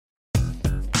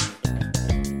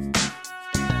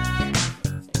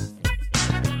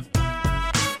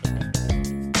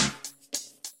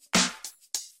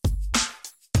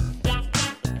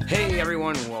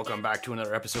everyone, welcome back to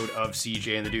another episode of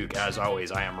CJ and the Duke. As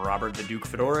always, I am Robert the Duke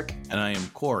Fedoric. And I am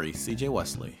Corey, CJ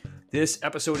Wesley. This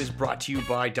episode is brought to you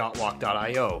by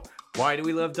Dotwalk.io. Why do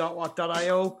we love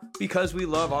Dotwalk.io? Because we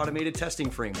love automated testing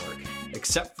framework,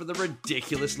 except for the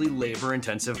ridiculously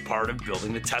labor-intensive part of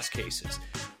building the test cases.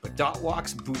 But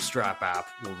Dotwalk's Bootstrap app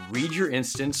will read your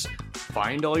instance,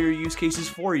 find all your use cases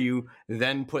for you,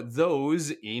 then put those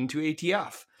into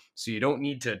ATF. So you don't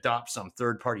need to adopt some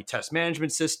third-party test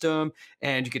management system,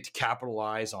 and you get to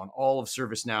capitalize on all of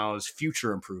ServiceNow's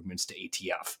future improvements to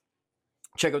ATF.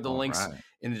 Check out the links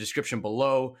in the description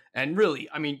below. And really,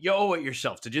 I mean, you owe it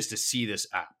yourself to see this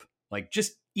app. Like,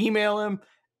 just email him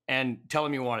and tell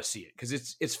him you want to see it, because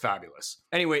it's fabulous.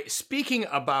 Anyway, speaking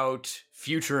about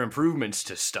future improvements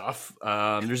to stuff,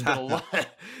 there's been a lot.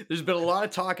 There's been a lot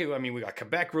of talk. I mean, we got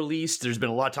Quebec released. There's been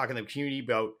a lot of talk in the community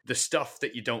about the stuff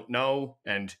that you don't know,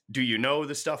 and do you know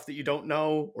the stuff that you don't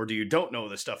know, or do you don't know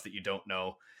the stuff that you don't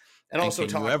know? And also,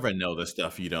 can you ever know the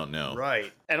stuff you don't know?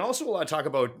 Right. And also a lot of talk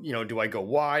about, do I go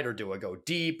wide or do I go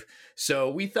deep?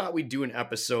 So we thought we'd do an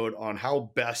episode on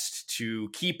how best to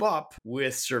keep up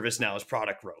with ServiceNow's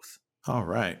product growth. All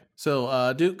right.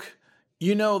 So, Duke,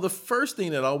 the first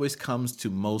thing that always comes to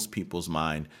most people's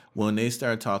mind when they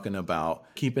start talking about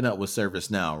keeping up with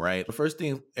ServiceNow, right? The first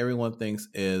thing everyone thinks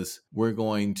is we're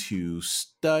going to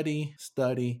study.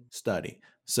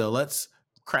 So let's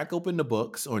crack open the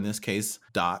books, or in this case,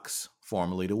 docs,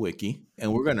 formerly the wiki,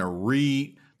 and we're going to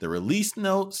read the release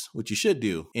notes, which you should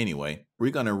do anyway.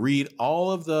 We're going to read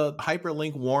all of the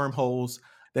hyperlink wormholes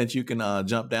that you can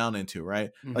jump down into, right?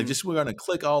 Mm-hmm. We're going to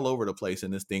click all over the place in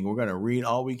this thing. We're going to read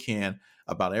all we can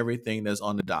about everything that's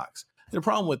on the docs. And the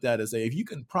problem with that is that if you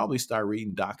can probably start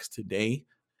reading docs today,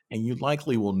 and you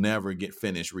likely will never get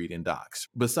finished reading docs.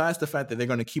 Besides the fact that they're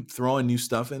going to keep throwing new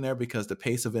stuff in there because the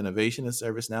pace of innovation in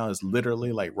ServiceNow is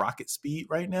literally like rocket speed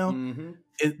right now,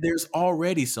 there's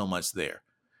already so much there.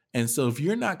 And so if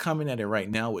you're not coming at it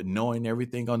right now with knowing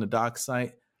everything on the doc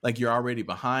site, like you're already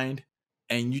behind,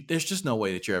 and there's just no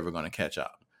way that you're ever going to catch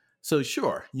up. So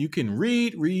sure, you can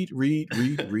read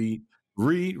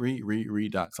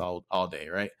docs all day,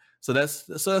 right? So that's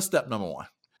step number one.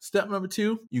 Step number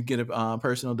two, you get a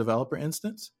personal developer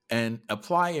instance and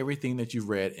apply everything that you've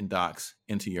read in docs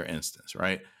into your instance,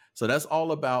 right? So that's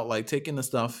all about like taking the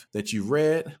stuff that you've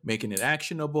read, making it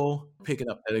actionable, picking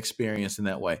up that experience in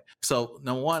that way. So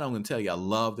number one, I'm going to tell you, I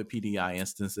love the PDI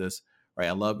instances, right?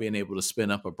 I love being able to spin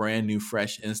up a brand new,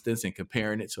 fresh instance and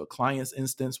comparing it to a client's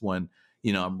instance when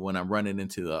I'm running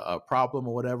into a problem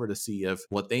or whatever, to see if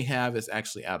what they have is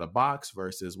actually out of box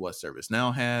versus what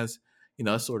ServiceNow has.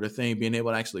 That sort of thing, being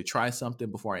able to actually try something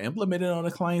before I implement it on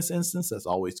a client's instance, that's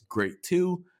always great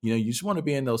too. You just want to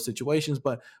be in those situations.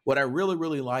 But what I really,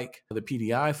 really like the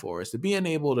PDI for is to being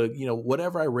able to,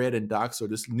 whatever I read in docs or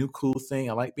this new cool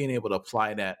thing, I like being able to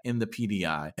apply that in the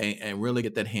PDI and really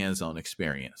get that hands-on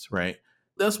experience, right?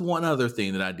 That's one other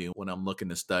thing that I do when I'm looking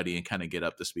to study and kind of get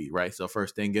up to speed, right? So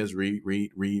first thing is read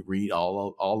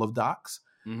all of docs,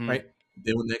 right?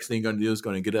 Then the next thing you're going to do is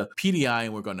going to get a PDI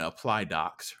and we're going to apply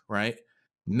docs, right?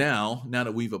 Now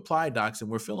that we've applied docs and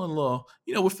we're feeling a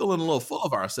little full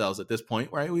of ourselves at this point,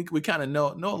 right? We kind of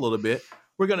know a little bit.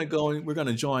 We're going to go and we're going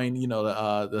to join,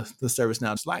 the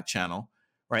ServiceNow Slack channel,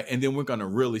 right? And then we're going to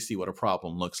really see what a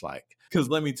problem looks like. Because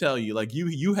let me tell you, like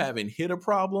you haven't hit a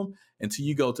problem until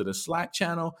you go to the Slack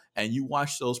channel and you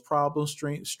watch those problems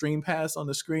stream pass on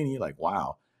the screen. And you're like,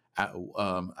 wow,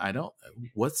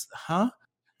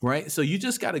 right? So you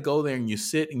just got to go there and you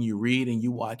sit and you read and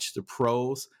you watch the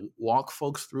pros walk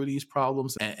folks through these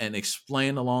problems and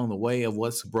explain along the way of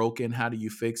what's broken, how do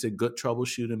you fix it, good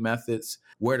troubleshooting methods,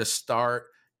 where to start,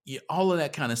 all of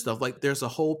that kind of stuff. Like there's a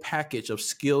whole package of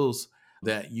skills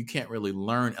that you can't really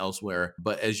learn elsewhere.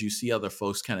 But as you see other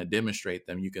folks kind of demonstrate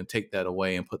them, you can take that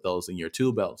away and put those in your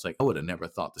tool belt. It's like, I would have never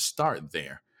thought to start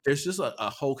there. There's just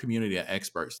a whole community of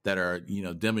experts that are,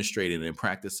 demonstrating and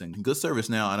practicing good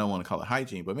ServiceNow. I don't want to call it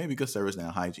hygiene, but maybe good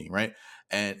ServiceNow hygiene, right?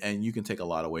 And you can take a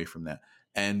lot away from that.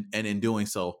 And in doing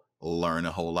so, learn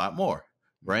a whole lot more,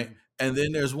 right? And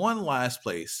then there's one last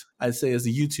place I'd say is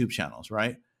the YouTube channels,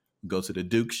 right? Go to the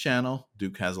Duke's channel.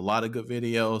 Duke has a lot of good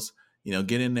videos.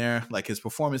 Get in there, like his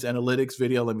performance analytics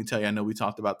video. Let me tell you, I know we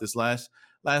talked about this last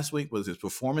week, was his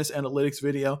performance analytics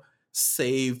video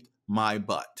saved my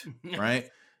butt, right?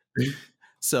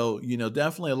 So,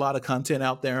 definitely a lot of content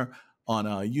out there on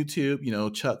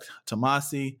YouTube. Chuck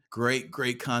Tomasi,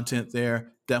 great content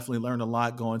there. Definitely learned a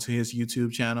lot going to his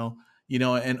YouTube channel,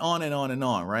 and on and on and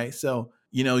on, right? So,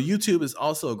 YouTube is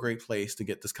also a great place to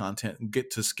get this content and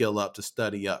get to skill up, to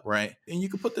study up, right? And you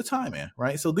can put the time in,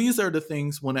 right? So these are the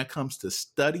things when it comes to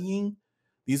studying.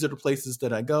 these are the places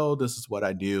that I go. This is what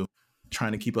I do,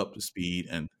 trying to keep up to speed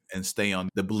and stay on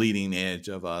the bleeding edge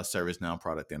of ServiceNow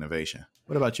product innovation.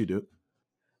 What about you, Duke?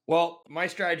 Well, my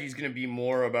strategy is going to be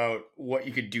more about what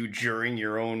you could do during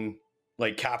your own,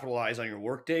 like capitalize on your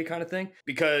workday kind of thing.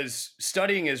 Because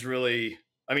studying is really,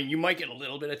 I mean, you might get a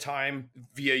little bit of time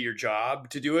via your job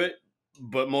to do it,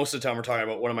 but most of the time we're talking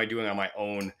about what am I doing on my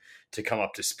own to come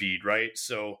up to speed, right?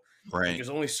 So Right. there's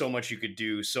only so much you could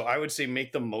do. So I would say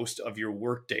make the most of your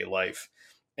workday life.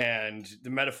 And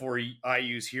the metaphor I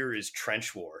use here is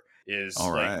trench war, is All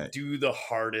like right. do the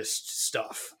hardest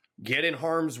stuff. Get in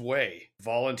harm's way.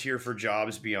 Volunteer for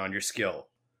jobs beyond your skill.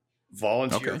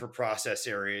 Volunteer Okay. for process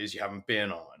areas you haven't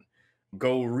been on.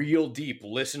 Go real deep.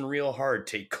 Listen real hard.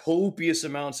 Take copious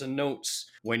amounts of notes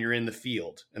when you're in the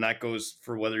field. And that goes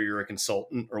for whether you're a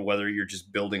consultant or whether you're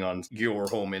just building on your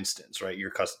home instance, right?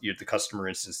 You're the customer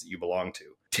instance that you belong to.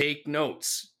 Take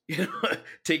notes.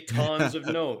 Take tons of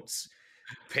notes.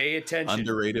 Pay attention.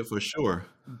 Underrated for sure.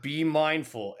 Be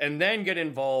mindful, and then get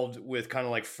involved with kind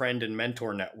of like friend and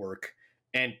mentor network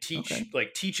and teach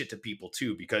it to people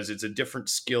too, because it's a different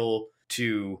skill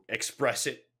to express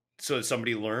it so that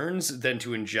somebody learns than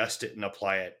to ingest it and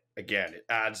apply it again. It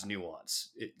adds nuance.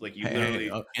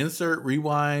 Literally insert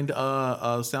rewind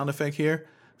sound effect here.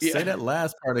 Yeah. Say that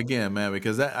last part again, man,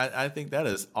 because I think that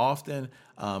is often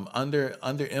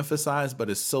underemphasized, but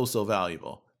it's so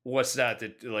valuable. What's that?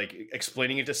 That like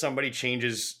explaining it to somebody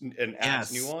changes and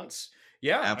adds nuance?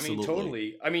 Yeah, absolutely. I mean,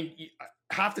 totally. I mean,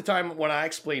 half the time when I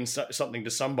explain something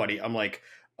to somebody, I'm like,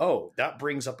 oh, that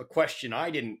brings up a question I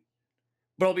didn't,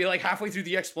 but I'll be like halfway through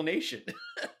the explanation.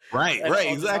 Right,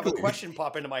 exactly. Have a question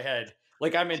pop into my head.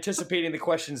 Like I'm anticipating the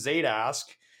questions they'd ask,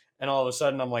 and all of a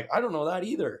sudden I'm like, I don't know that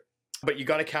either. But you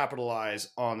got to capitalize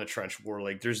on the trench war.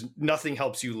 Like there's nothing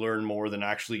helps you learn more than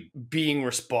actually being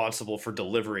responsible for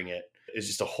delivering it. Is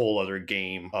just a whole other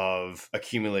game of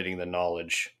accumulating the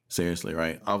knowledge. Seriously,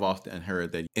 right? I've often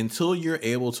heard that until you're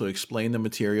able to explain the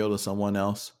material to someone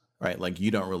else, right? Like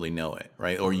you don't really know it,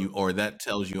 right? Or that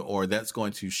tells you, or that's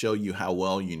going to show you how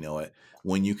well you know it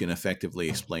when you can effectively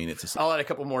explain it to someone. I'll add a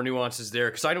couple more nuances there,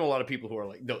 because I know a lot of people who are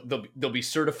like, they'll be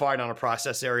certified on a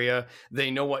process area.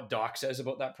 They know what Doc says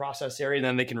about that process area, and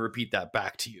then they can repeat that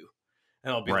back to you.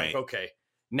 And I'll be like, okay,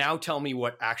 now tell me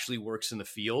what actually works in the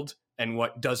field and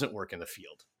what doesn't work in the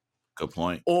field. Good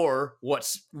point. Or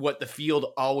what the field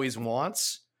always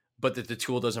wants, but that the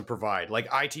tool doesn't provide. Like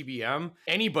ITBM,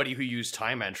 anybody who used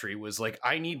time entry was like,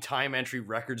 I need time entry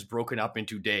records broken up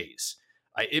into days.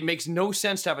 It makes no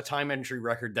sense to have a time entry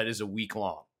record that is a week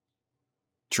long.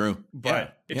 True.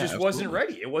 But it just wasn't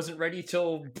ready. It wasn't ready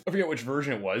till, I forget which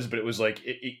version it was, but it was like,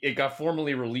 it got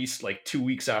formally released like 2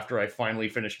 weeks after I finally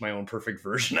finished my own perfect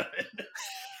version of it.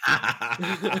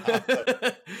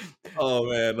 Oh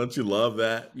man, don't you love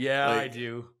that? Yeah, I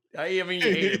do. I mean, you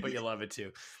hate it, but you love it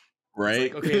too.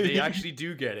 Right? Like, okay, they actually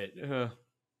do get it.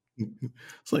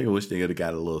 It's like I wish they could have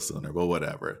got it a little sooner, but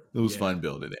whatever. It was fun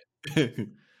building it.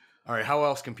 All right, how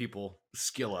else can people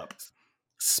skill up?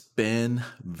 Spend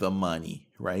the money,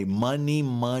 right? Money.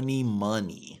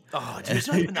 Oh, there's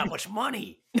not even that much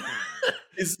money.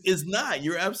 It's not.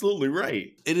 You're absolutely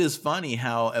right. It is funny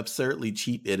how absurdly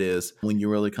cheap it is when you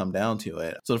really come down to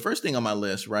it. So the first thing on my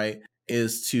list, right,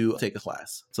 is to take a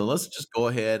class. So let's just go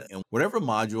ahead and whatever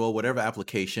module, whatever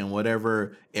application,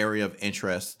 whatever area of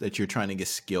interest that you're trying to get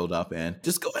skilled up in,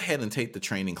 just go ahead and take the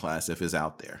training class if it's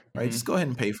out there, right? Mm-hmm. Just go ahead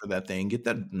and pay for that thing. Get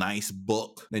that nice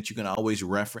book that you can always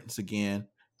reference again.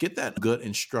 Get that good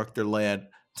instructor-led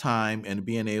time and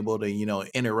being able to,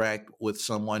 interact with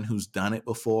someone who's done it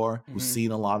before, who's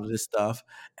seen a lot of this stuff,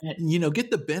 and,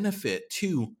 get the benefit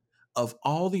too of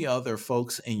all the other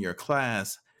folks in your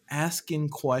class asking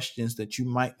questions that you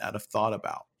might not have thought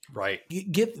about. Right.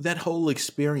 Get that whole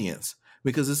experience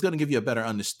because it's going to give you a better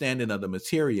understanding of the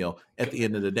material at the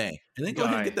end of the day. And then go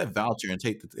ahead and get that voucher and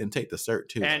take the cert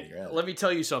too. And let me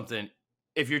tell you something.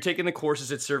 If you're taking the courses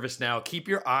at ServiceNow, keep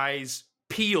your eyes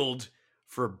peeled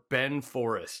for Ben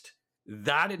Forrest.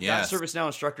 That ServiceNow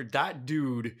instructor, that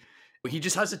dude, he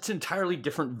just has an entirely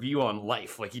different view on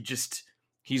life. Like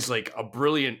he's like a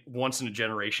brilliant once in a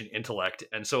generation intellect.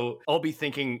 And so I'll be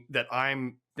thinking that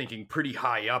I'm thinking pretty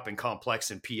high up and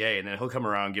complex in PA. And then he'll come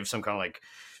around and give some kind of like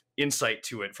insight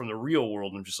to it from the real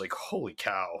world. And I'm just like, holy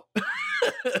cow.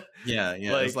 Yeah.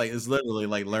 Like, it's literally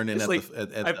like learning at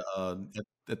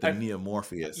the Neo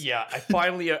Morpheus. Yeah. I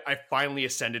finally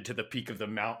ascended to the peak of the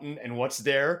mountain. And what's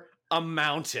there? A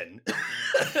mountain.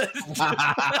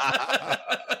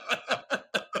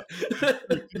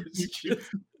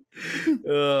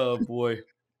 Oh boy.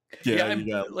 Yeah,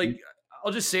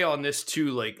 I'll just say on this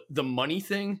too, like the money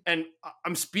thing, and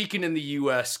I'm speaking in the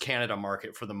US, Canada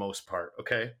market for the most part,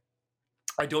 okay?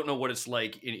 I don't know what it's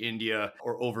like in India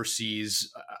or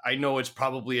overseas. I know it's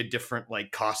probably a different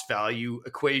like cost value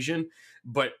equation,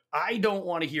 but I don't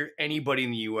want to hear anybody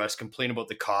in the US complain about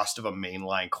the cost of a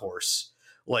mainline course.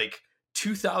 Like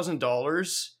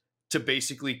 $2,000 to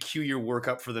basically queue your work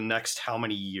up for the next how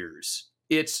many years?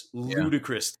 It's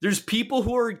ludicrous. There's people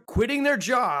who are quitting their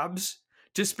jobs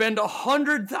to spend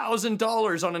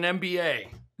 $100,000 on an MBA.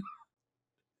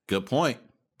 Good point.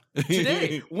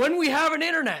 Today, when we have an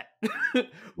internet,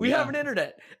 we have an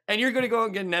internet, and you're going to go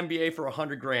and get an MBA for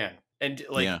 $100,000. And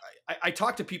like, I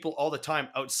talk to people all the time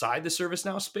outside the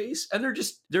ServiceNow space, and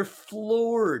they're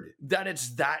floored that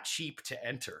it's that cheap to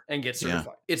enter and get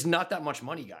certified. It's not that much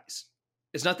money, guys.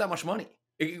 It's not that much money.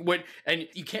 And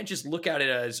you can't just look at it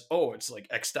as, oh, it's like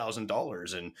X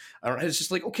 $1,000. And I don't know. It's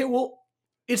just like, okay, well,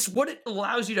 it's what it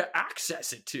allows you to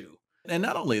access it to. And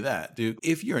not only that, dude,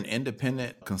 if you're an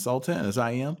independent consultant, as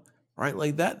I am, right,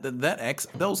 like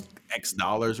those X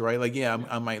dollars, right? Like, yeah,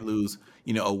 I might lose,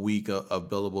 a week of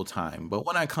billable time. But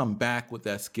when I come back with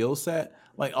that skill set,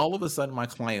 like all of a sudden my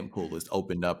client pool is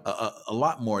opened up a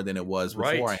lot more than it was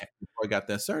before I got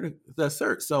that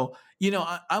cert. So,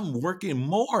 I'm working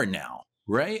more now,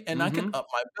 right? And I can up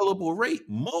my billable rate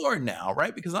more now,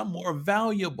 right? Because I'm more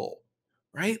valuable.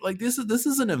 Right? Like this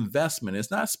is an investment.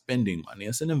 It's not spending money.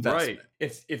 It's an investment.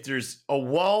 Right. If there's a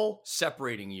wall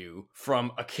separating you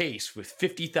from a case with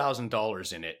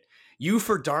 $50,000 in it, you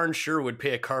for darn sure would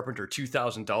pay a carpenter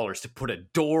 $2,000 to put a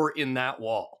door in that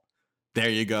wall. There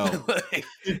you go.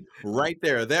 Right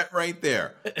there. That right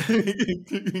there.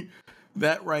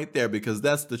 That right there, because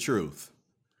that's the truth.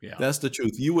 Yeah. That's the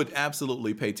truth. You would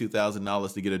absolutely pay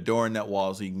 $2,000 to get a door in that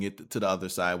wall so you can get to the other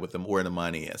side with them where the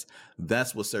money is.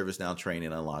 That's what ServiceNow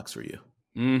training unlocks for you.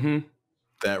 Mm-hmm.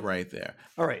 That right there.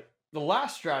 All right. The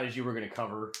last strategy we're going to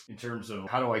cover in terms of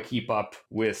how do I keep up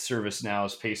with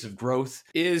ServiceNow's pace of growth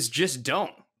is just don't.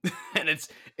 And it's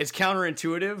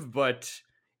counterintuitive, but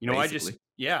basically.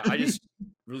 I just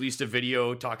released a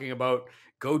video talking about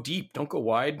go deep, don't go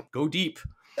wide, go deep.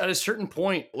 At a certain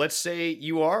point, let's say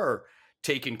you are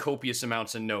taking copious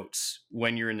amounts of notes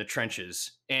when you're in the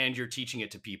trenches and you're teaching it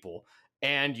to people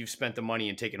and you've spent the money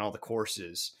and taken all the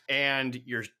courses and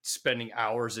you're spending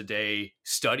hours a day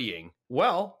studying.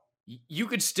 Well, you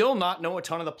could still not know a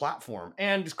ton of the platform.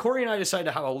 And Corey and I decided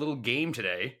to have a little game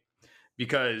today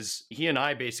because he and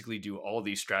I basically do all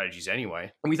these strategies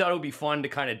anyway. And we thought it would be fun to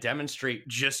kind of demonstrate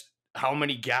just how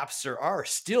many gaps there are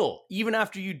still, even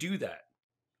after you do that.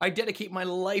 I dedicate my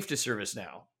life to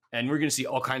ServiceNow. And we're going to see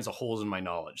all kinds of holes in my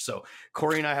knowledge. So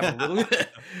Corey and I have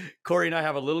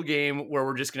a little game where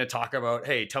we're just going to talk about,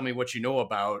 hey, tell me what you know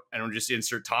about, and we'll just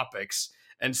insert topics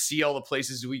and see all the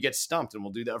places we get stumped. And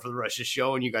we'll do that for the rest of the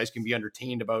show. And you guys can be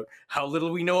entertained about how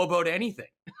little we know about anything.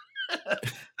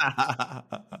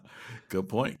 Good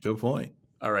point.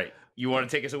 All right. You want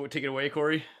to take it away,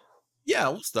 Corey? Yeah,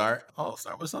 we'll start. I'll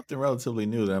start with something relatively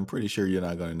new that I'm pretty sure you're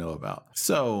not going to know about.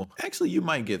 So actually, you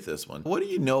might get this one. What do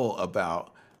you know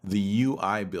about the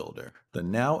UI Builder, the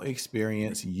Now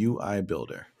Experience UI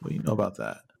Builder? What do you know about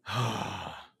that?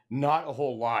 Not a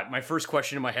whole lot. My first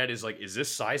question in my head is like, is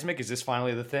this seismic? Is this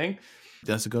finally the thing?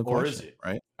 That's a good question. Or is it?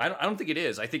 Right? I don't think it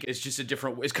is. I think it's just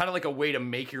it's kind of like a way to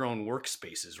make your own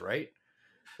workspaces, right?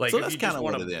 Like, so if you just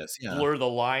want to blur the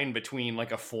line between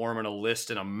like a form and a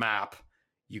list and a map,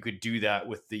 you could do that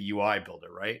with the UI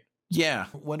Builder, right? Yeah,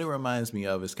 what it reminds me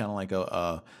of is kind of like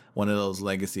one of those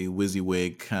legacy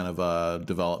WYSIWYG kind of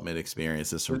development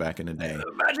experiences from back in the day.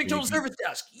 Magic Total Service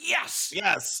Desk, yes.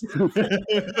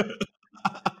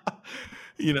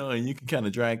 And you can kind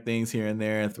of drag things here and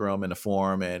there and throw them in a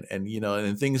form, and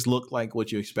things look like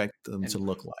what you expect them to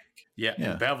look like. Yeah,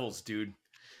 and bevels, dude,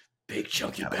 big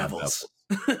chunky bevels.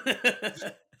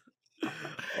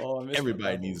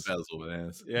 Everybody needs bezel,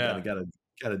 man. Yeah,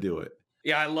 gotta do it.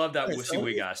 Yeah, I love that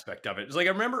WYSIWYG aspect of it. It's like, I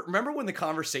remember when the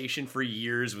conversation for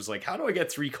years was like, how do I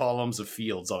get 3 columns of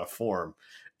fields on a form?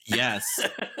 Yes.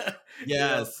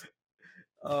 Yes.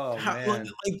 Oh, man.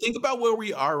 Like, think about where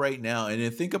we are right now, and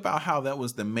then think about how that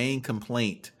was the main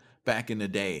complaint back in the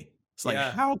day. It's like,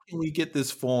 how can we get this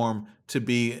form to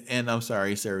be, and I'm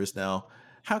sorry, ServiceNow,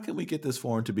 how can we get this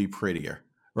form to be prettier?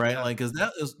 Right? Yeah. Like, because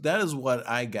that is what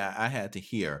I had to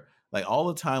hear. Like, all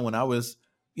the time when I was,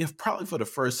 probably for the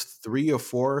first 3 or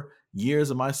 4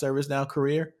 years of my ServiceNow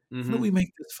career, how do we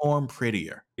make this form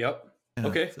prettier? Yep. Yeah,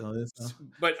 okay. So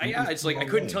but it's like, I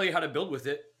couldn't tell you how to build with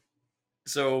it.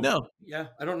 So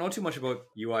I don't know too much about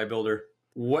UI Builder.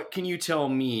 What can you tell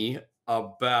me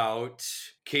about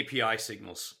KPI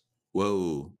signals?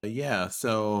 Whoa. Yeah.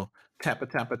 So tappa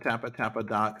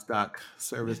docs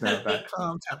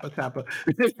servicenow.com tappa.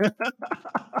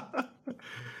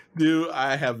 Dude,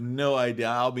 I have no idea.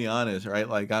 I'll be honest, right?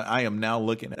 Like I am now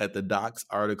looking at the docs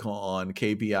article on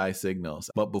KPI signals.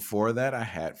 But before that, I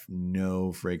had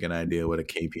no freaking idea what a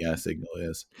KPI signal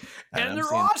is. And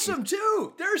they're awesome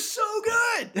too. They're so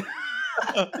good.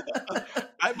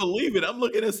 I believe it. I'm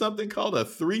looking at something called a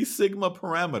 3 sigma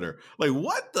parameter. Like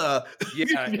what the?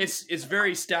 Yeah, it's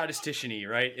very statistician-y,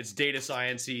 right? It's data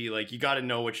science-y. Like you got to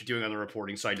know what you're doing on the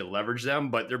reporting side to leverage them,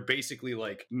 but they're basically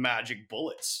like magic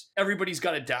bullets. Everybody's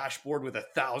got a dashboard with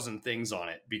 1,000 things on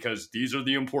it because these are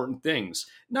the important things.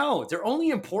 No, they're only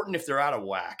important if they're out of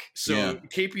whack. So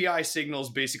KPI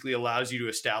signals basically allows you to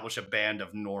establish a band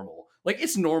of normal. Like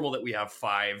it's normal that we have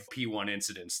 5 P1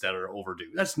 incidents that are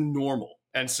overdue. That's normal.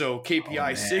 And so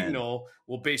KPI signal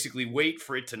will basically wait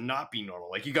for it to not be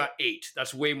normal. Like you got 8,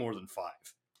 that's way more than 5.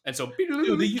 And so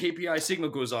KPI signal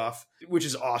goes off, which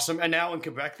is awesome. And now in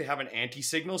Quebec, they have an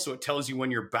anti-signal. So it tells you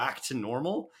when you're back to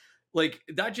normal. Like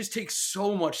that just takes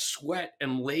so much sweat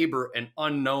and labor and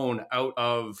unknown out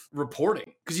of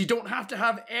reporting because you don't have to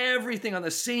have everything on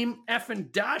the same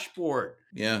effing dashboard.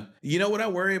 Yeah. You know what I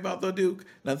worry about though, Duke?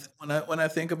 When I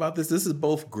think about this is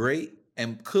both great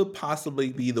and could possibly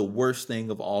be the worst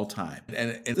thing of all time.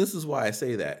 And this is why I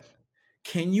say that.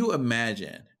 Can you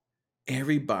imagine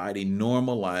everybody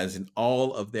normalizing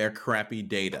all of their crappy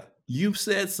data? You've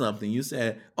said something. You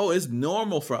said, oh, it's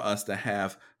normal for us to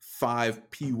have 5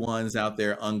 P1s out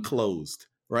there unclosed,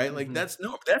 right? Like that's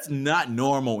not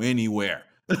normal anywhere.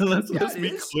 Let's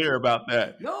be clear about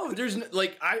that. No, there's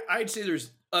like, I'd say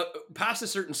there's past a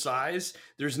certain size,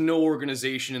 there's no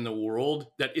organization in the world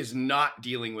that is not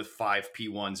dealing with 5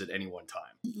 P1s at any one time.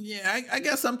 Yeah, I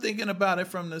guess I'm thinking about it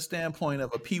from the standpoint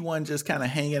of a P1 just kind of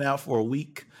hanging out for a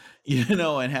week, you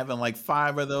know, and having like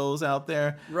 5 of those out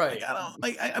there. Right.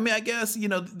 Like, I mean, I guess, you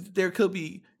know, it could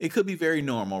be very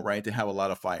normal, right, to have a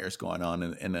lot of fires going on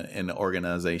in an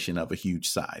organization of a huge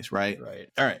size, right? Right.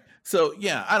 All right. So,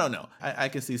 yeah, I don't know. I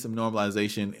can see some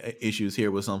normalization issues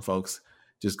here with some folks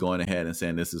just going ahead and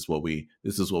saying this is what we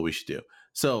should do.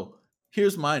 So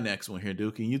here's my next one here,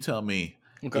 Duke. And you tell me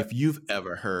if you've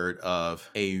ever heard of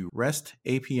a REST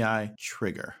API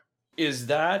trigger. Is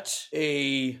that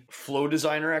a flow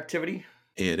designer activity?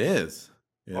 It is.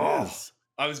 It is.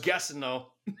 I was guessing though.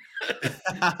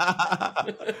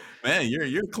 Man,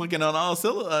 you're clicking on all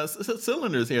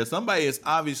cylinders here. Somebody is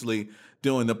obviously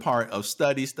doing the part of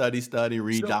study,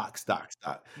 read, docs.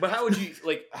 But how would you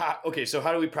so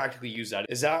how do we practically use that?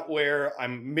 Is that where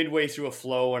I'm midway through a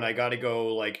flow and I got to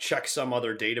go like check some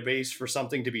other database for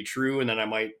something to be true and then I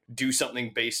might do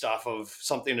something based off of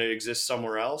something that exists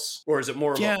somewhere else? Or is it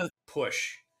more of a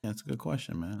push? That's a good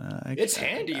question, man. It's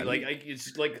handy.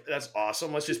 It's like, that's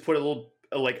awesome. Let's just put a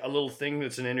little thing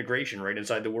that's an integration right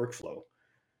inside the workflow.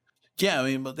 Yeah, I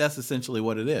mean, but that's essentially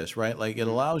what it is, right? Like it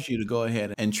allows you to go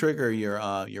ahead and trigger your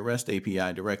REST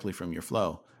API directly from your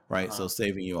flow, right? So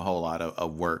saving you a whole lot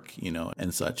of work, you know,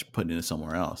 and such, putting it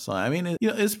somewhere else. So I mean,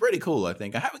 it's pretty cool. I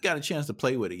think I haven't got a chance to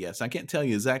play with it yet, so I can't tell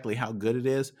you exactly how good it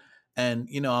is. And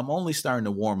you know, I'm only starting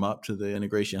to warm up to the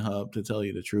integration hub, to tell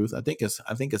you the truth. I think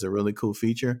it's a really cool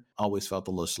feature. Always felt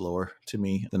a little slower to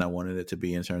me than I wanted it to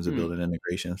be in terms of building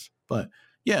integrations, but.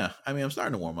 Yeah, I mean, I'm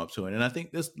starting to warm up to it, and I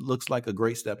think this looks like a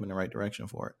great step in the right direction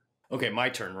for it. Okay, my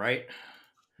turn, right?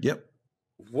 Yep.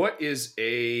 What is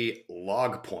a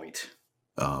log point?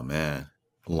 Oh man,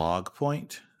 log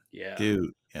point? Yeah,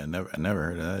 dude. Yeah, I never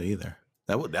heard of that either.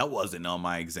 That wasn't on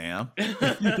my exam.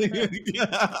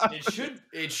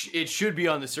 It should be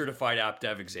on the certified app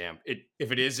dev exam.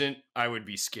 If it isn't, I would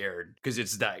be scared because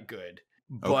it's that good.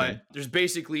 But there's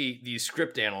basically these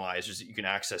script analyzers that you can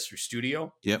access through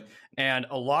Studio. Yep. And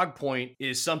a log point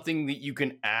is something that you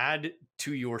can add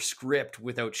to your script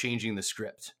without changing the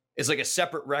script. It's like a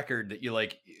separate record that you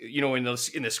like, you know, in the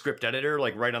script editor,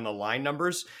 like right on the line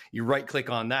numbers, you right click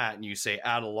on that and you say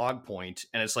add a log point.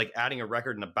 And it's like adding a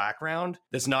record in the background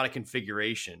that's not a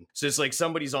configuration. So it's like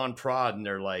somebody's on prod and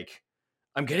they're like,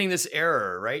 I'm getting this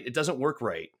error, right? It doesn't work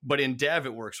right. But in dev,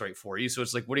 it works right for you. So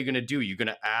it's like, what are you going to do? You're going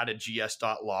to add a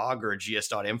gs.log or a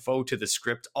gs.info to the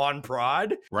script on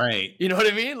prod? Right. You know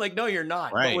what I mean? Like, no, you're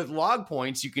not. Right. But with log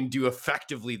points, you can do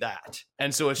effectively that.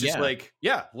 And so it's just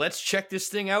let's check this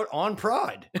thing out on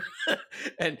prod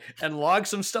and log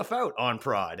some stuff out on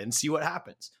prod and see what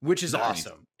happens, which is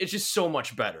awesome. It's just so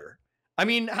much better. I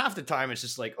mean, half the time it's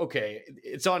just like, okay,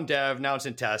 it's on dev, now it's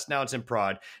in test, now it's in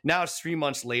prod, now it's 3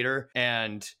 months later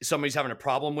and somebody's having a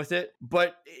problem with it.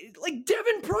 But like dev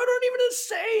and prod aren't even the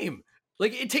same.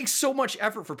 Like it takes so much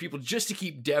effort for people just to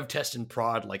keep dev, test, and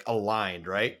prod like aligned,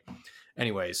 right?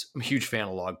 Anyways, I'm a huge fan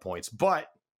of log points, but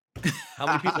How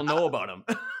many people know about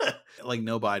them? Like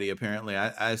nobody, apparently.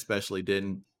 I especially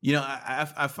didn't. You know,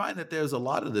 I find that there's a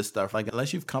lot of this stuff, like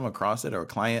unless you've come across it or a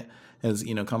client has,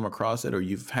 you know, come across it or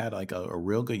you've had like a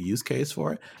real good use case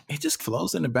for it, it just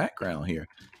flows in the background here.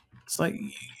 It's like,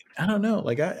 I don't know.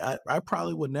 Like I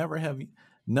probably would never have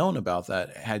known about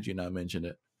that had you not mentioned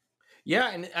it.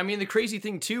 Yeah, and I mean the crazy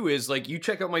thing too is like you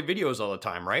check out my videos all the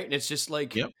time, right? And it's just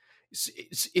like Yep.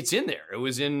 it's in there. It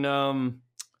was in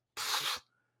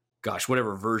gosh,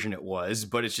 whatever version it was,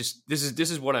 but it's just this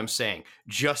is what I'm saying.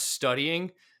 Just studying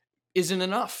isn't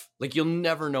enough. Like you'll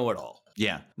never know it all.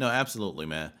 Yeah, no, absolutely,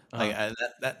 man. Like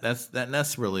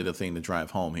that's really the thing to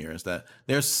drive home here is that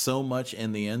there's so much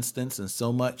in the instance and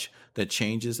so much that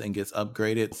changes and gets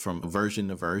upgraded from version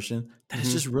to version that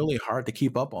it's just really hard to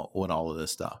keep up with all of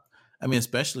this stuff. I mean,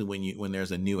 especially when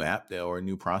there's a new app there or a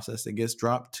new process that gets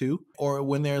dropped too, or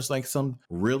when there's like some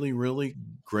really, really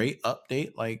great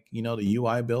update, like, you know, the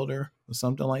UI builder or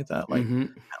something like that. Like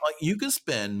you could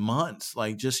spend months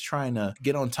like just trying to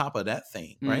get on top of that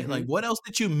thing, right? Like what else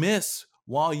did you miss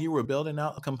while you were building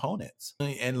out the components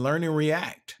and learning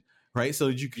React, right? So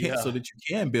that you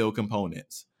can build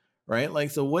components, right? Like,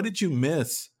 so what did you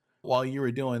miss while you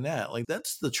were doing that? Like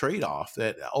that's the trade-off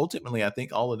that ultimately I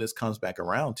think all of this comes back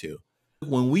around to.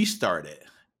 When we started,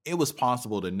 it was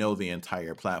possible to know the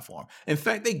entire platform. In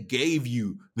fact, they gave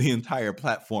you the entire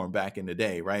platform back in the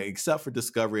day, right? Except for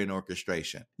discovery and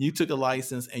orchestration. You took a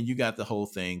license and you got the whole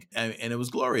thing, and it was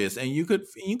glorious. And you could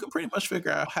pretty much figure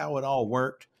out how it all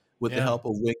worked with the help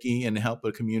of Wiki and the help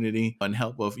of the community and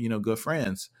help of, you know, good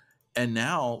friends. And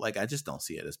now, like, I just don't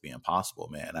see it as being possible,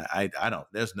 man. I don't,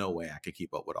 there's no way I could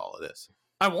keep up with all of this.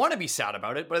 I want to be sad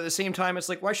about it, but at the same time, it's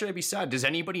like, why should I be sad? Does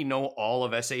anybody know all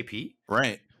of SAP?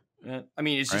 Right. I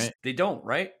mean, it's just, they don't,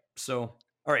 right? So,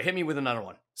 all right, hit me with another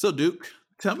one. So, Duke,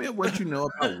 tell me what you know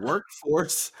about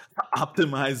workforce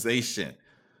optimization.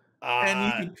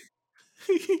 I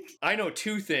know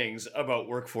two things about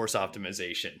workforce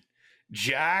optimization.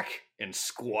 Jack and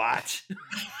squat.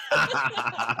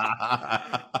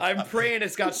 I'm praying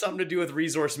it's got something to do with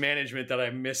resource management that I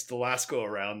missed the last go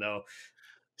around, though.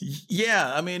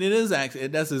 Yeah, I mean, it is actually,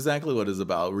 that's exactly what it's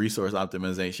about, resource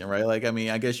optimization, right? Like, I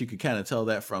mean, I guess you could kind of tell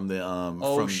that from the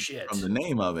from the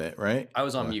name of it, right? I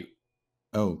was on mute.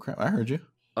 Oh crap, I heard you.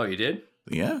 Oh, you did?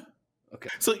 Yeah. Okay.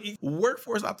 So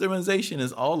workforce optimization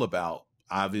is all about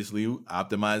obviously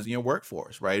optimizing your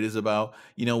workforce, right? It's about,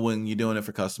 you know, when you're doing it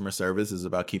for customer service, it's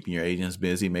about keeping your agents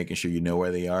busy, making sure you know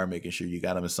where they are, making sure you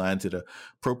got them assigned to the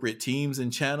appropriate teams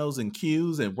and channels and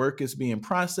queues, and work is being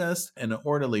processed in an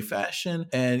orderly fashion,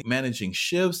 and managing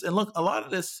shifts. And look, a lot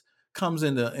of this comes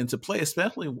into play,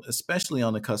 especially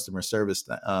on the customer service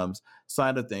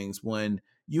side of things, when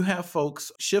you have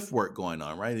folks shift work going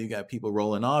on, right? You got people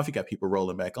rolling off, you got people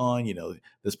rolling back on. You know,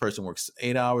 this person works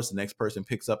 8 hours, the next person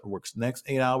picks up and works the next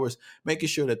 8 hours, making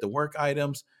sure that the work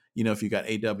items, you know, if you got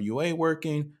AWA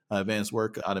working, advanced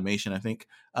work automation, I think,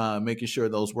 making sure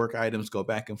those work items go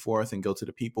back and forth and go to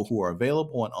the people who are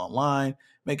available and online,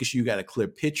 making sure you got a clear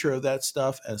picture of that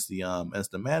stuff as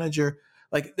the manager.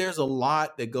 Like there's a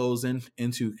lot that goes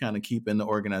into kind of keeping the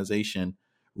organization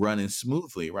running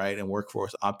smoothly, right? And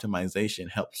workforce optimization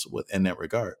helps in that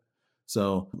regard.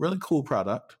 So really cool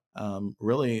product.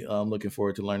 Really looking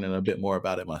forward to learning a bit more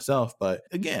about it myself. But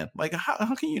again, like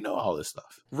how can you know all this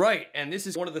stuff? Right. And this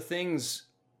is one of the things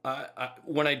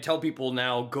when I tell people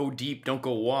now, go deep, don't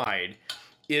go wide,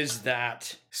 is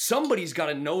that somebody's got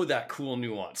to know that cool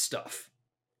nuanced stuff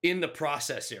in the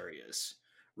process areas,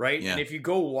 right? Yeah. And if you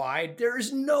go wide,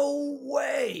 there's no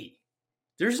way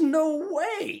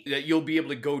that you'll be able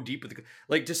to go deep with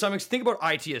like to some extent. Think about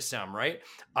ITSM, right?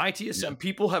 ITSM,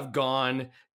 people have gone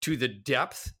to the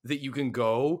depth that you can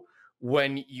go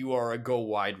when you are a go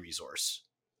wide resource.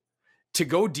 To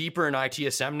go deeper in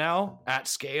ITSM now at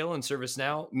scale and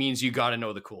ServiceNow means you got to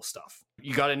know the cool stuff.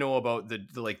 You got to know about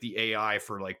the AI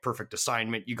for like perfect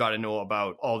assignment. You got to know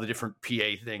about all the different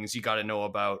PA things. You got to know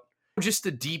about just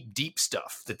the deep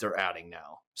stuff that they're adding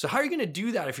now. So how are you going to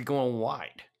do that if you're going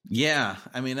wide? Yeah,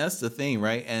 I mean, that's the thing,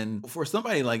 right? And for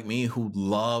somebody like me who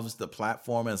loves the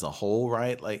platform as a whole,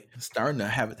 right? Like starting to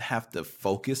have to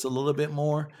focus a little bit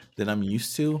more than I'm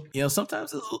used to, you know,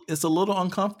 sometimes it's a little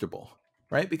uncomfortable,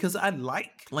 right? Because I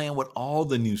like playing with all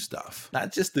the new stuff,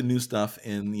 not just the new stuff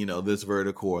in, you know, this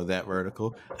vertical or that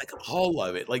vertical, like all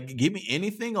of it. Like give me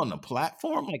anything on the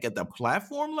platform, like at the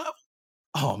platform level.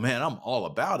 Oh man, I'm all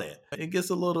about it. It gets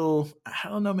a little, I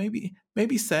don't know,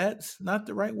 maybe sad's not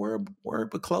the right word,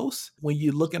 but close. When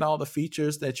you look at all the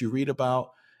features that you read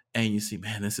about and you see,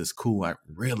 man, this is cool. I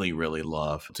really, really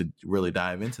love to really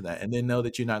dive into that and then know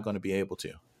that you're not going to be able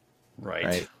to.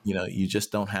 right? You know, you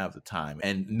just don't have the time.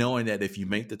 And knowing that if you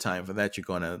make the time for that, you're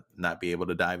going to not be able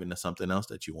to dive into something else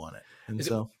that you wanted. And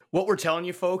what we're telling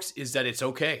you folks is that it's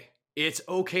okay. It's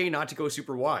okay not to go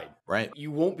super wide. Right.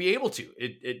 You won't be able to.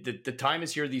 The time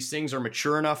is here. These things are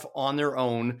mature enough on their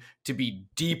own to be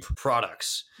deep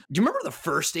products. Do you remember the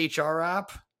first HR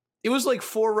app? It was like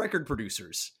 4 record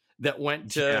producers that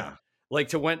went to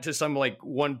went to some like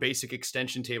one basic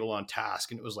extension table on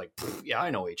task. And it was like, yeah,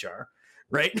 I know HR.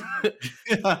 Right.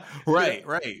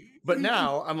 Right. But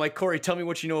now I'm like, Corey, tell me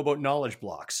what you know about knowledge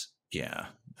blocks. Yeah.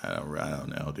 I don't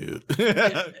know,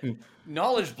 dude.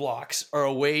 Knowledge blocks are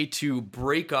a way to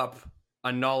break up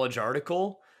a knowledge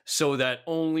article so that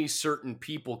only certain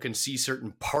people can see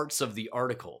certain parts of the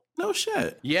article. No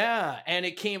shit. Yeah. And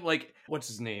it came like, what's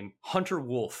his name? Hunter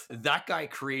Wolf. That guy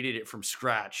created it from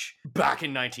scratch back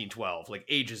in 1912, like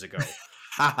ages ago.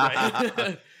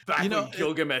 Right? Back when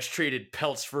Gilgamesh traded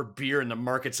pelts for beer in the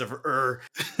markets of Ur.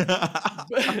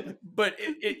 But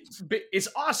it's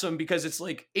awesome because it's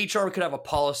like HR could have a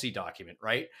policy document,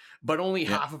 right? But only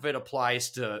half of it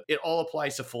applies to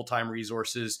full-time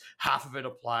resources, half of it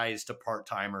applies to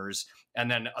part-timers,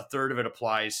 and then a third of it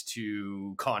applies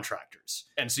to contractors.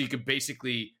 And so you could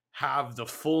basically have the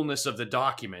fullness of the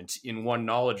document in one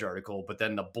knowledge article, but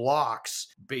then the blocks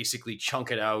basically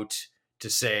chunk it out to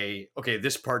say, okay,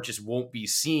 this part just won't be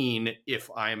seen if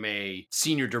I'm a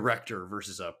senior director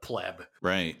versus a pleb.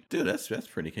 Right. Dude, that's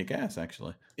pretty kick-ass,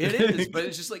 actually. It is, but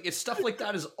it's just like, it's stuff like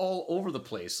that is all over the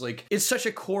place. Like, it's such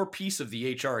a core piece of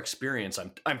the HR experience.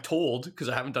 I'm told, because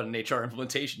I haven't done an HR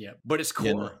implementation yet, but it's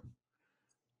core.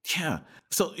 Yeah.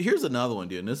 So here's another one,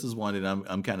 dude. And this is one that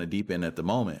I'm kind of deep in at the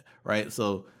moment, right?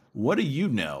 So what do you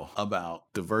know about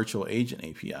the Virtual Agent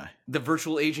API? The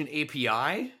Virtual Agent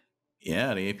API?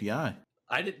 Yeah, the API.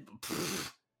 I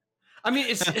mean,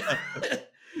 it's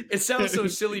it sounds so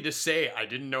silly to say I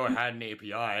didn't know it had an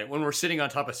API when we're sitting on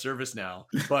top of ServiceNow,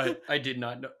 but I did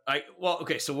not know.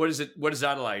 So what does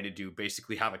that allow you to do?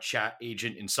 Basically have a chat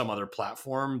agent in some other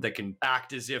platform that can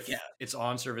act as if it's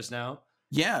on ServiceNow?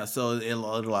 Yeah, so it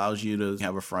allows you to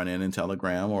have a front end in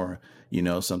Telegram or,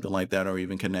 something like that, or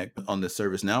even connect on the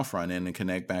ServiceNow front end and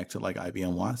connect back to like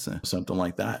IBM Watson, something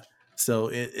like that. So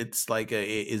it's like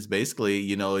it's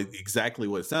basically, exactly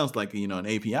what it sounds like, an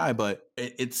API, but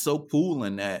it's so cool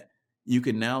in that you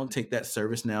can now take that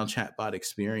ServiceNow chatbot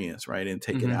experience, right, and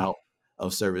take it out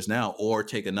of ServiceNow, or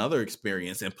take another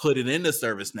experience and put it into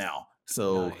ServiceNow.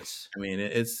 So, nice. I mean,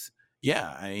 it's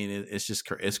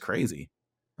it's crazy.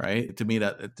 Right. To me,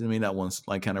 that one's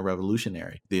like kind of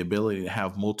revolutionary. The ability to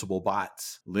have multiple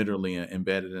bots literally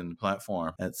embedded in the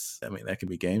platform. That can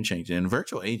be game changing. And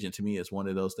Virtual Agent to me is one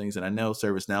of those things. And I know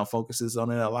ServiceNow focuses on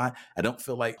it a lot. I don't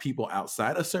feel like people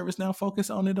outside of ServiceNow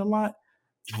focus on it a lot.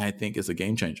 I think it's a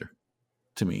game changer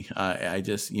to me. I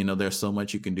just, there's so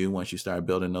much you can do once you start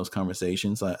building those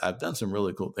conversations. I've done some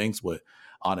really cool things with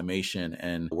automation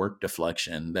and work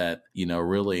deflection that,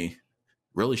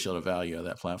 really show the value of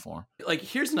that platform. Like,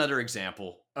 here's another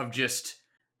example of just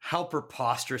how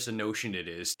preposterous a notion it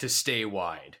is to stay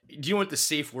wide. Do you know what the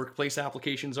safe workplace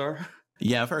applications are?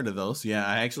 Yeah, I've heard of those. Yeah,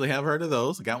 I actually have heard of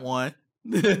those. I got one.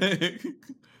 Okay,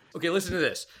 listen to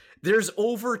this. There's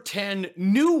over 10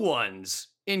 new ones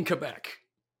in Quebec.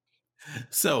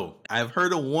 So I've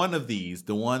heard of one of these,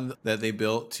 the one that they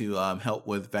built to help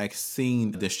with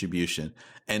vaccine distribution.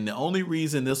 And the only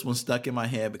reason this one stuck in my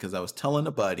head, because I was telling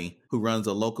a buddy who runs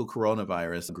a local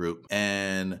coronavirus group,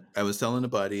 and I was telling a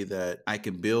buddy that I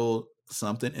can build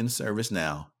something in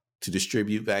ServiceNow to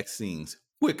distribute vaccines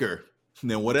quicker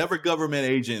than whatever government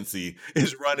agency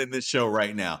is running this show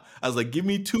right now. I was like, give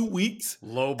me 2 weeks.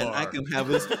 Low bar. And I can have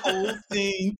this whole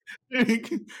thing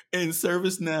in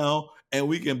ServiceNow and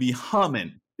we can be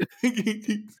humming.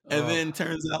 And then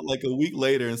turns out like a week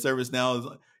later in ServiceNow is,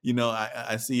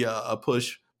 I see a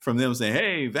push from them saying,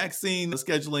 hey, vaccine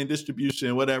scheduling,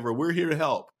 distribution, whatever, we're here to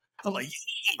help. I'm like,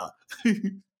 yeah.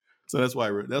 So that's why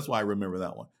I remember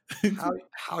that one.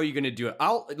 How are you going to do it?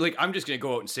 I'm just going to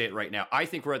go out and say it right now. I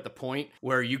think we're at the point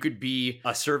where you could be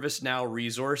a ServiceNow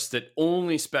resource that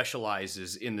only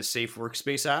specializes in the safe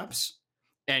workspace apps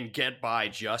and get by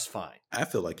just fine. I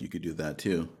feel like you could do that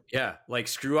too. Yeah. Like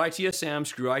screw ITSM,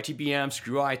 screw ITBM,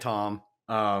 screw ITOM.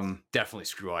 Definitely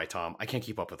screw ITOM. I can't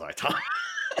keep up with ITOM.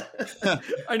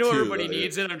 I know everybody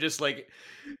needs it. I'm just like,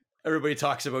 everybody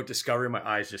talks about discovery. My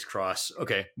eyes just cross.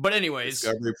 Okay. But anyways.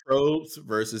 Discovery probes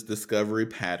versus discovery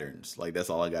patterns. Like, that's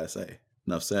all I got to say.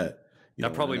 Enough said.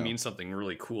 That probably means something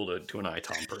really cool to an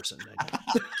ITOM person.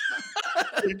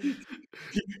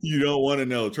 You don't want to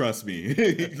know, trust me.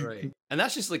 That's right. And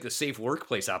that's just like the safe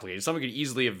workplace application. Someone could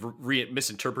easily have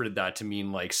misinterpreted that to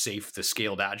mean like safe, the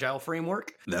scaled agile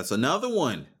framework. That's another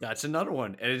one. That's another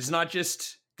one. And it's not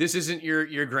just, this isn't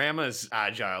your grandma's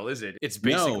agile, is it? It's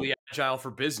basically agile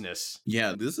for business.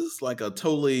 Yeah, this is like a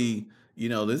totally,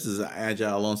 this is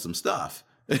agile on some stuff.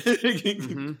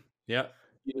 Mm-hmm. Yeah.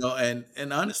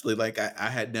 And honestly, like I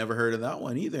had never heard of that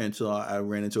one either until I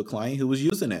ran into a client who was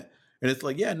using it. And it's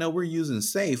like, yeah, no, we're using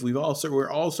SAFe. We're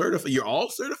all certified. You're all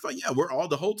certified? Yeah, we're all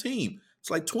the whole team. It's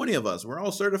like 20 of us. We're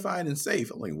all certified in SAFe.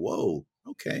 I'm like, whoa,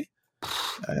 okay.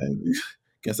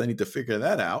 Guess I need to figure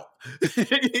that out.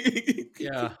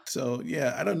 Yeah. So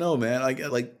yeah, I don't know, man.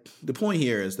 Like the point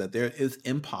here is that it is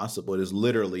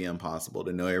literally impossible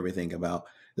to know everything about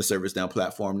the ServiceNow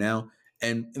platform now.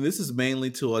 And this is mainly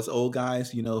to us old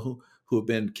guys, who have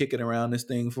been kicking around this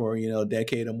thing for, a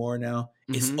decade or more now.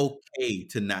 Mm-hmm. It's okay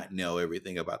to not know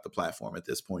everything about the platform at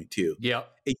this point too. Yeah.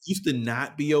 It used to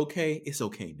not be okay. It's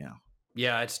okay now.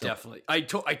 Yeah, it's definitely, I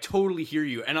totally hear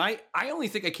you. And I only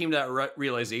think I came to that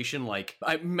realization, like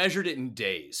I measured it in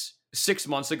days. 6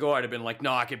 months ago, I'd have been like,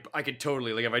 no, I could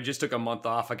totally, like if I just took a month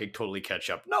off, I could totally catch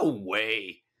up. No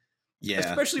way. Yeah.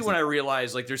 Especially when I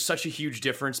realized like there's such a huge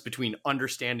difference between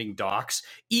understanding docs,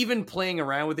 even playing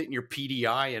around with it in your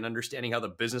PDI and understanding how the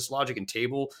business logic and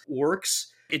table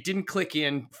works. It didn't click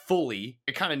in fully.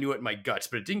 I kind of knew it in my guts,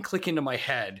 but it didn't click into my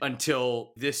head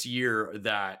until this year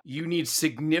that you need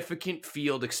significant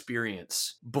field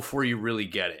experience before you really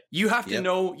get it. You have to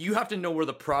know where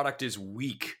the product is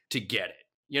weak to get it.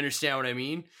 You understand what I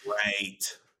mean?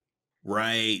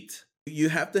 Right. You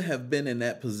have to have been in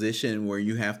that position where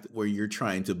you're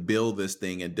trying to build this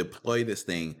thing and deploy this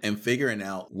thing and figuring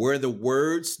out where the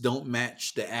words don't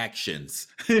match the actions.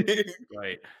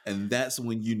 Right. And that's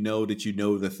when you know that you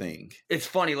know the thing. It's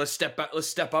funny. Let's step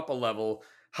up a level.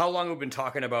 How long have we been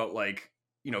talking about like,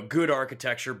 good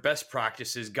architecture, best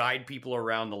practices, guide people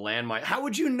around the landmine? How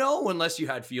would you know unless you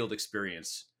had field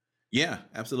experience? Yeah,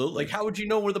 absolutely. Like, how would you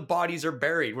know where the bodies are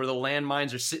buried, where the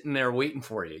landmines are sitting there waiting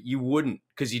for you? You wouldn't,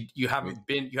 because you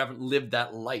haven't lived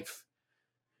that life.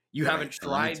 You haven't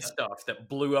tried stuff that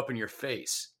blew up in your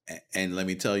face. And let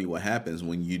me tell you what happens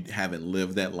when you haven't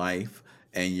lived that life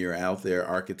and you're out there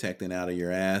architecting out of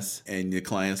your ass and your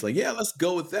client's like, yeah, let's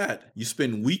go with that. You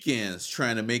spend weekends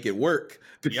trying to make it work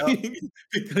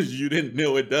because you didn't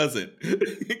know it doesn't.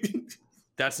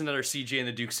 That's another CJ and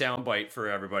the Duke soundbite for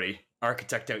everybody.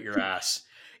 Architect out your ass.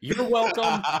 You're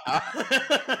welcome.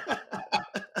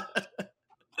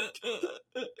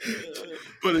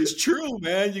 But it's true,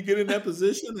 man. You get in that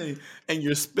position and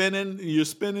you're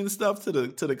spinning stuff to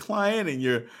the client, and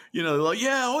you're like,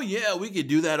 yeah, we could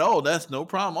do that. Oh, that's no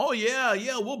problem. Oh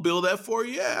yeah, we'll build that for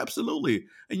you. Yeah, absolutely.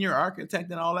 And you're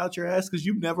architecting all out your ass because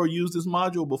you've never used this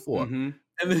module before. Mm-hmm.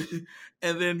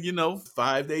 And then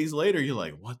 5 days later, you're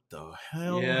like, what the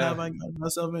hell have I gotten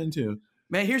myself into?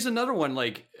 Man, here's another one.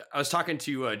 Like, I was talking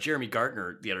to Jeremy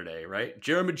Gartner the other day, right?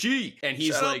 Jeremy G. And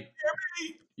he's like,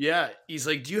 he's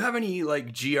like, do you have any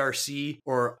like GRC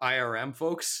or IRM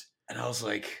folks? And I was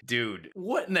like, dude,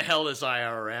 what in the hell is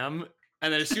IRM?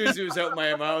 And then as soon as it was out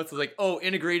my mouth, I was like, oh,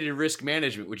 integrated risk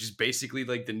management, which is basically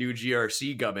like the new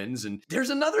GRC gubbins. And there's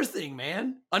another thing,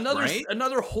 man.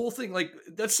 Another whole thing. Like,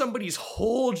 that's somebody's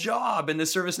whole job in the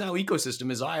ServiceNow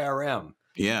ecosystem is IRM.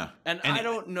 Yeah. And I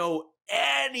don't know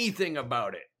anything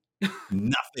about it.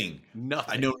 Nothing.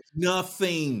 I know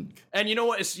nothing. And you know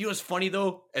what? It's funny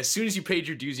though. As soon as you paid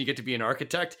your dues and you get to be an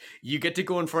architect, you get to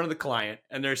go in front of the client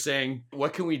and they're saying,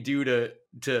 what can we do to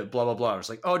blah, blah, blah. It's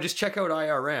like, oh, just check out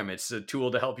IRM. It's a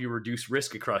tool to help you reduce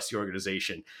risk across the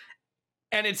organization.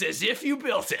 And it's as if you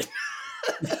built it.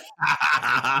 They're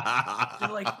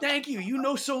like, thank you. You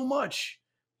know so much.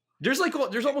 There's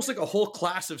almost like a whole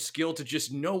class of skill to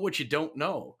just know what you don't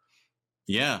know.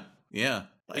 Yeah.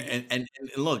 And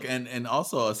look, and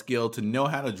also a skill to know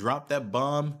how to drop that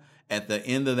bomb at the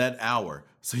end of that hour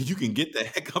so you can get the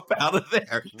heck up out of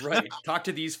there. Right. Talk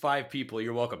to these 5 people.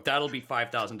 You're welcome. That'll be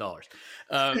 $5,000.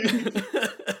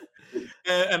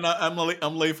 And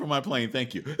I'm late for my plane.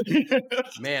 Thank you.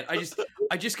 Man, I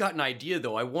just got an idea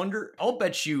though. I wonder, I'll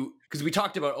bet you, because we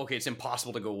talked about, okay, it's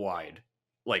impossible to go wide,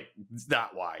 like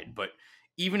that wide, but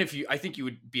I think you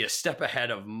would be a step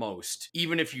ahead of most,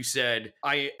 even if you said,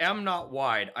 I am not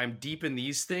wide, I'm deep in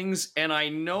these things, and I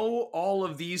know all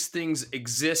of these things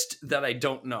exist that I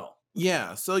don't know.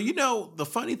 Yeah. So, the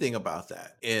funny thing about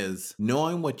that is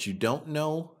knowing what you don't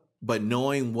know, but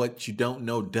knowing what you don't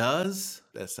know does.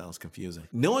 That sounds confusing.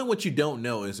 Knowing what you don't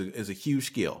know is a huge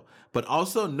skill, but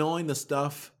also knowing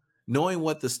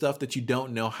what the stuff that you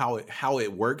don't know, how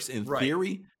it works in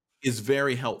theory is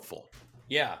very helpful.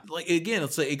 Yeah. Like again,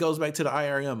 it goes back to the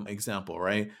IRM example,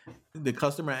 right? The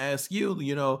customer asks you,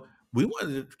 we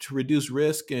wanted to reduce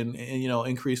risk and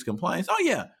increase compliance. Oh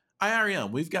yeah,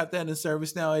 IRM, we've got that in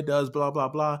service now. It does blah blah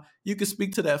blah. You can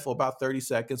speak to that for about 30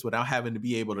 seconds without having to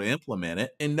be able to implement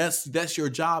it, and that's your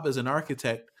job as an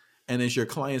architect and as your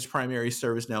client's primary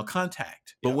ServiceNow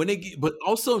contact. But but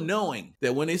also knowing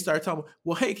that when they start talking,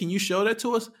 well, hey, can you show that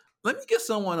to us? Let me get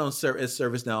someone on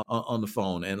ServiceNow on the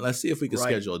phone, and let's see if we can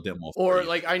schedule a demo. Or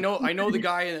like I know the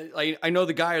guy, I know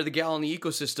the guy or the gal in the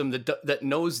ecosystem that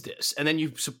knows this, and then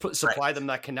you supply them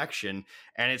that connection,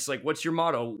 and it's like, what's your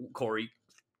motto, Corey?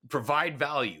 Provide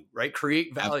value, right?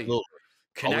 Create value. Absolutely.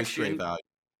 Connection. Always create value.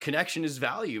 Connection is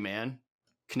value, man.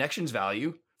 Connection's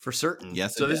value for certain.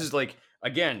 Yes. So this is like,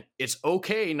 again, it's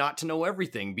okay not to know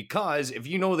everything, because if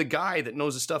you know the guy that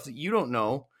knows the stuff that you don't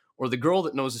know, or the girl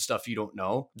that knows the stuff you don't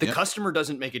know, the customer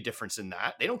doesn't make a difference in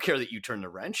that. They don't care that you turn the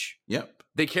wrench. Yep.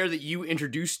 They care that you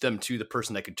introduce them to the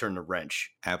person that could turn the wrench.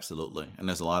 Absolutely. And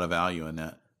there's a lot of value in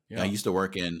that. Yeah. I used to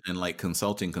work in like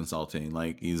consulting,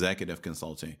 like executive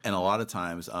consulting. And a lot of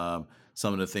times,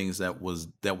 some of the things that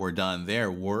were done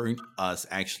there weren't us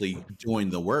actually doing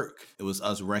the work. It was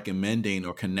us recommending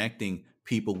or connecting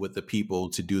people with the people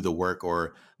to do the work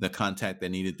or the contact that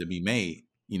needed to be made.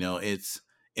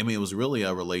 It was really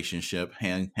a relationship,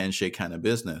 handshake kind of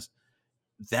business.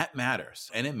 That matters.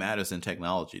 And it matters in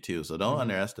technology too. So don't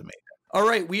underestimate that. All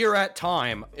right, we are at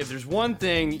time. If there's one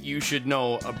thing you should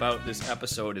know about this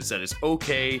episode, is that it's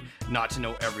okay not to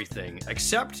know everything,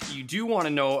 except you do want to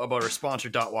know about our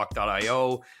sponsor,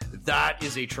 .walk.io. That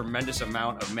is a tremendous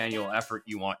amount of manual effort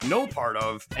you want no part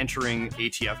of, entering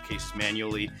ATF cases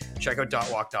manually. Check out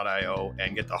 .walk.io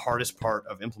and get the hardest part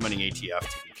of implementing ATF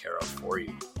taken care of for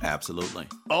you. Absolutely.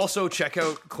 Also, check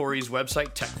out Corey's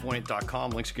website,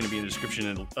 techpoint.com. Links are going to be in the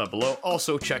description below.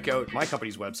 Also, check out my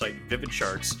company's website, Vivid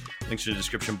Charts. Links in the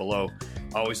description below.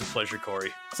 Always a pleasure,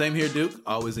 Corey. Same here, Duke.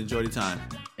 Always enjoy the time.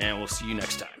 And we'll see you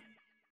next time.